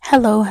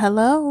Hello,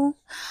 hello.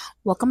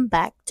 Welcome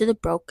back to the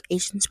Broke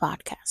Asians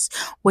podcast,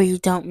 where you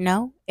don't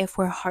know if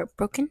we're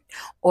heartbroken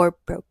or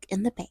broke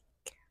in the bank.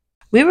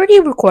 We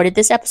already recorded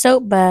this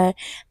episode, but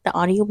the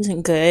audio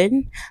wasn't good,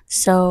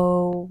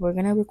 so we're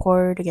gonna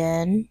record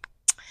again.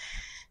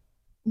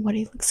 Why do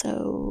you look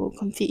so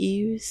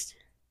confused?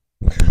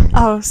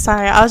 Oh,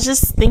 sorry. I was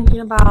just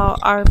thinking about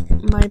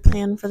my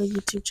plan for the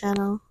YouTube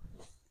channel.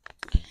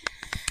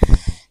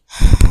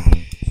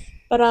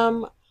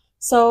 But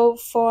so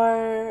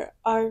for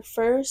our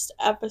first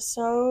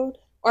episode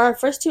or our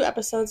first two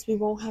episodes, we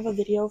won't have a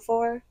video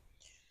for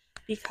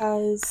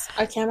because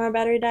our camera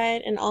battery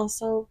died, and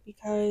also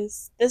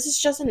because this is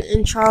just an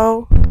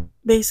intro,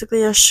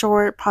 basically a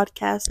short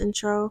podcast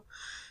intro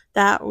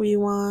that we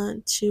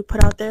want to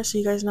put out there so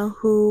you guys know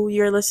who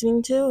you're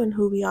listening to and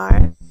who we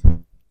are.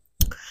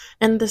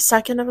 And the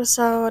second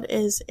episode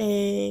is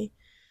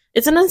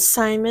it's an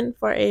assignment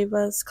for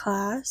Ava's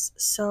class,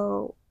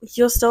 so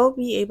you'll still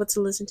be able to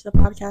listen to the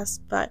podcast,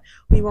 but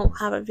we won't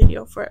have a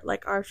video for it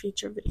like our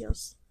future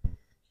videos.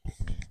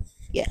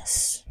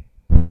 Yes.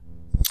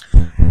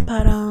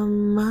 But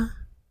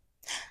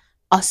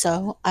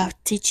Also, I'll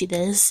teach you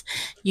this.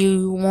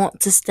 You want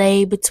to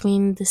stay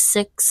between the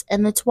 6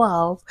 and the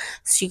 12,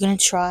 so you're gonna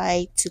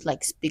try to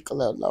speak a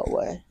little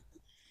lower.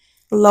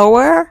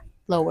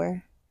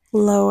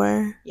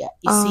 lower. Yeah,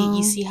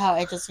 you see how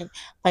it doesn't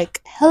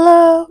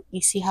hello.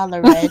 You see how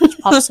the red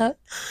pops up.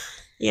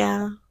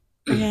 Yeah.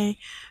 Okay.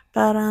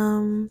 But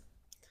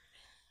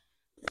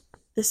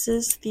this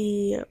is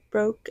the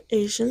Broke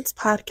Asians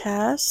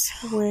podcast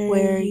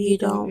where you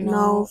don't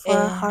know if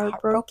we're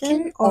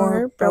heartbroken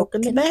or broke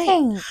in the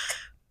bank.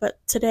 But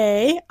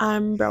today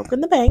I'm broke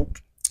in the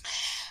bank.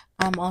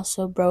 I'm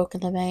also broke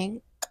in the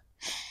bank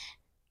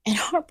and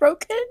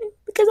heartbroken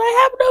because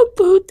I have no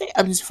food.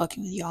 I'm just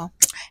fucking with y'all.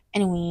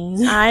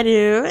 Anyways, I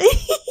do.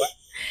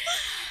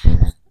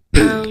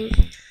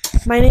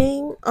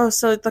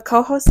 So the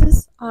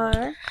co-hosts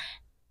are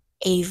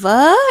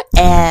Ava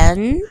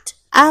and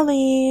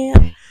Ali.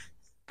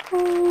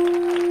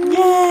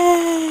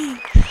 Yay!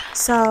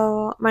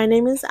 So my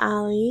name is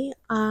Ali.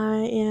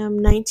 I am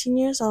 19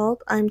 years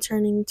old. I'm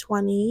turning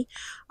 20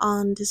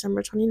 on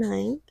December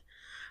 29th.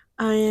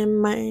 I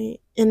am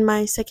in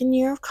my second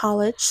year of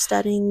college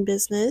studying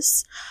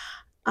business.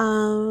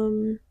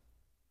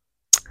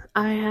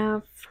 I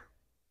have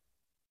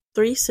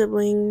 3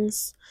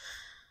 siblings.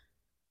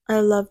 I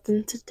love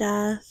them to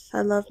death.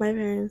 I love my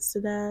parents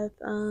to death.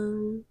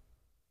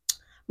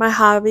 My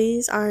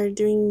hobbies are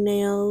doing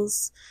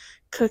nails,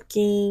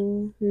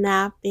 cooking,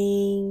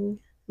 napping,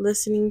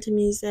 listening to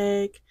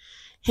music,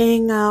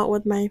 hanging out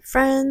with my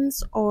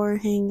friends or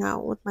hanging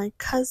out with my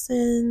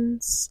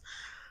cousins.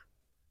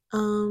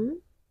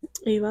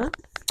 Ava?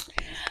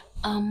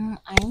 I'm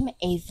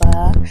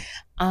Ava.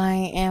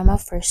 I am a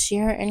first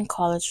year in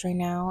college right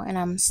now and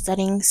I'm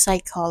studying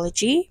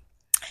psychology.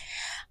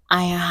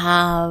 I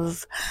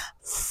have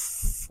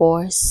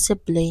 4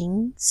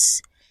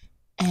 siblings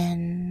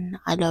and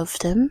I love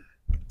them.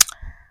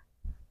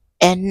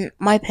 And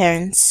my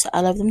parents,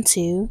 I love them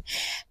too.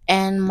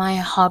 And my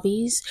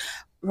hobbies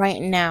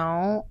right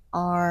now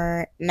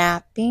are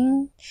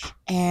napping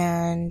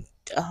and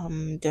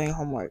doing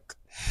homework.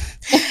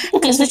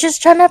 Because we're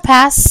just trying to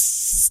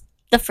pass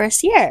the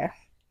first year.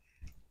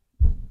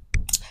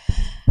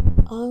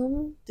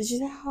 Did you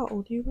say how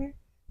old you were?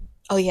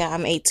 Oh yeah,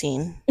 I'm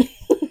 18.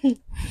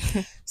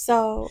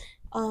 So,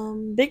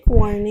 big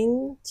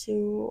warning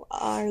to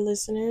our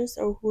listeners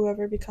or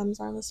whoever becomes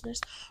our listeners.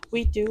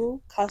 We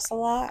do cuss a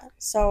lot,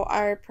 so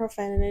our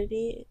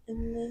profanity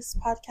in this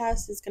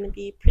podcast is going to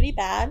be pretty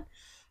bad.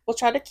 We'll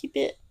try to keep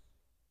it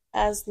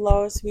as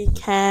low as we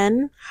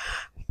can,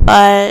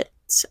 but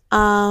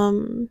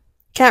can't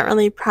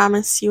really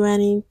promise you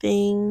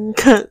anything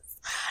because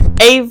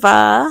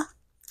Ava.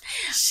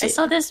 I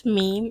saw this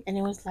meme and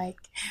it was like,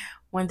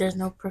 when there's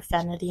no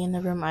profanity in the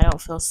room, I don't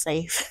feel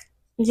safe.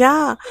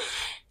 Yeah.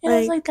 And I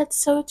was like, that's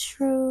so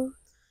true.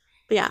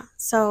 But yeah,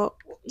 so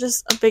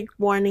just a big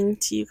warning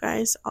to you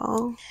guys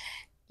all.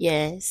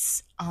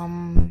 Yes.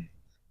 And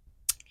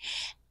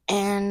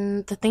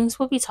the things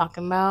we'll be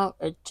talking about,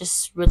 it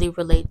just really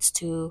relates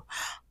to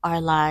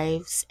our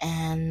lives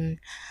and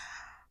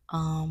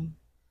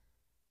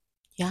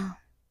yeah.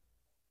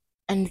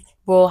 And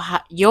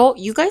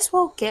you guys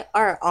will get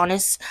our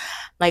honest,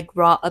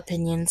 raw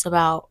opinions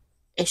about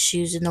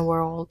issues in the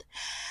world.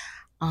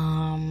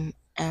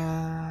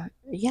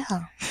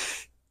 Yeah.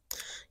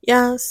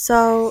 Yeah,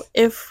 so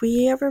if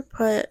we ever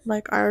put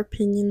our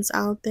opinions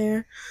out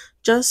there,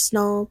 just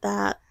know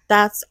that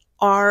that's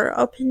our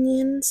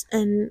opinions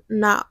and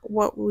not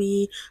what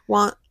we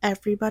want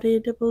everybody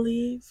to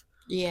believe.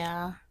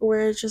 Yeah.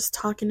 We're just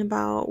talking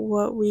about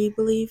what we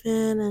believe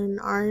in and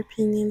our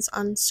opinions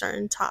on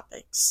certain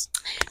topics.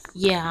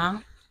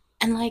 Yeah.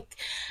 And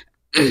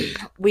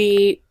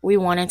we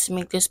wanted to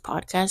make this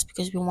podcast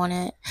because we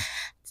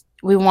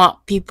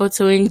want people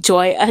to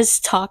enjoy us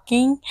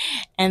talking,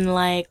 and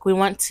we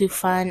want to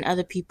find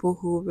other people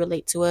who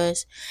relate to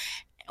us,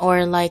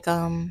 or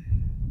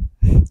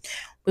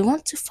we we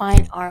want to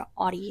find our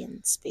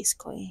audience,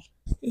 basically.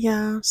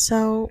 Yeah,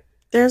 so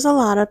there's a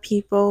lot of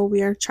people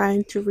we are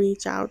trying to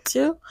reach out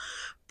to,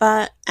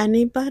 but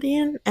anybody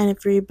and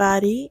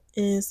everybody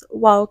is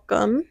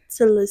welcome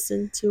to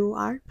listen to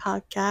our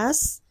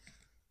podcast.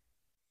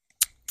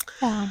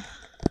 Yeah.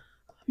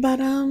 But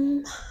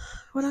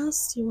what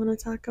else do you want to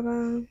talk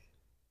about?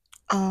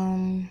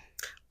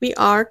 We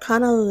are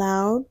kind of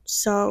loud,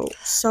 so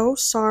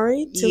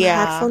sorry to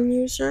Yeah. headphone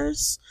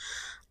users.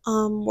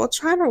 We'll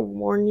try to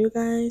warn you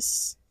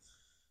guys.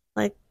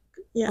 Like,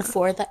 yeah.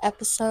 Before the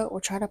episode,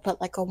 we'll try to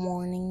put like a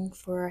warning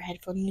for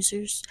headphone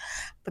users,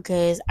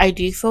 because I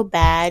do feel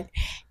bad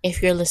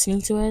if you're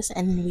listening to us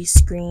and we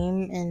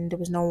scream and there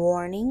was no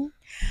warning.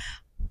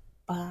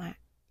 But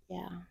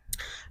yeah.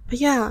 But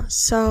yeah,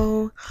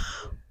 so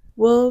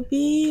we'll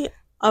be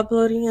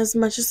uploading as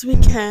much as we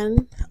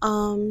can.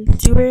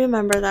 Do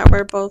remember that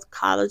we're both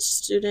college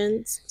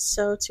students,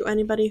 so to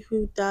anybody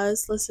who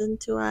does listen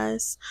to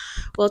us,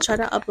 we'll try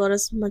to upload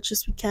as much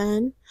as we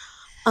can.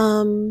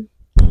 We'll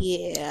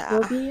Yeah.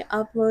 be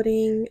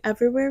uploading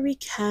everywhere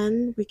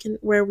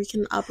where we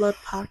can upload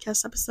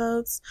podcast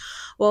episodes.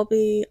 We'll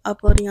be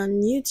uploading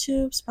on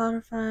YouTube,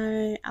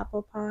 Spotify,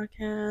 Apple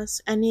Podcasts,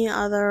 any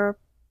other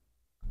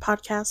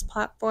podcast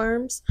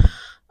platforms.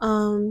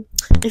 Um,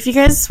 if you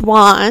guys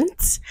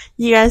want,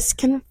 you guys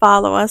can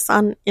follow us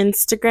on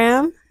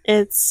Instagram.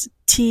 It's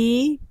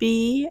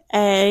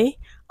TBA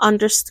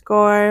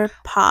underscore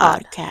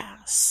pod.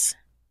 Podcast.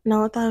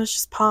 No, that was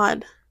just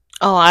pod.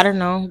 Oh, I don't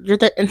know. You're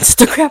the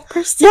Instagram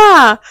person?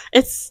 Yeah,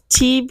 it's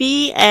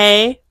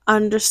TBA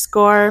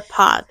underscore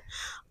pod.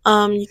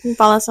 You can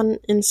follow us on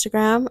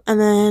Instagram, and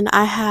then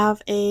I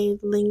have a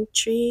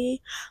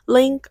Linktree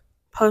link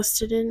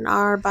posted in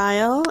our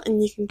bio,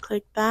 and you can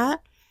click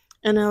that,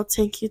 and it'll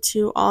take you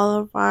to all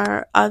of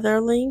our other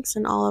links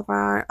and all of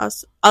our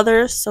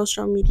other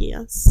social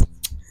medias.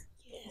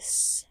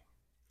 Yes.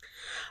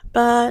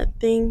 But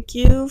thank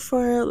you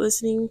for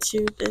listening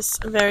to this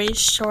very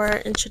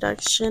short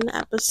introduction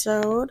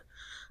episode.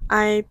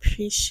 I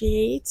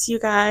appreciate you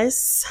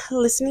guys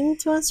listening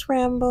to us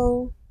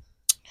ramble.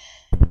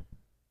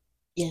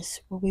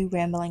 Yes, we'll be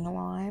rambling a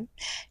lot.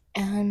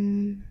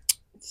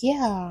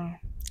 Yeah.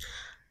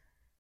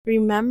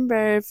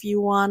 Remember, if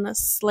you want to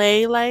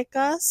slay like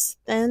us,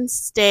 then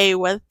stay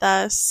with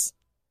us.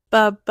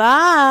 Bye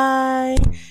bye.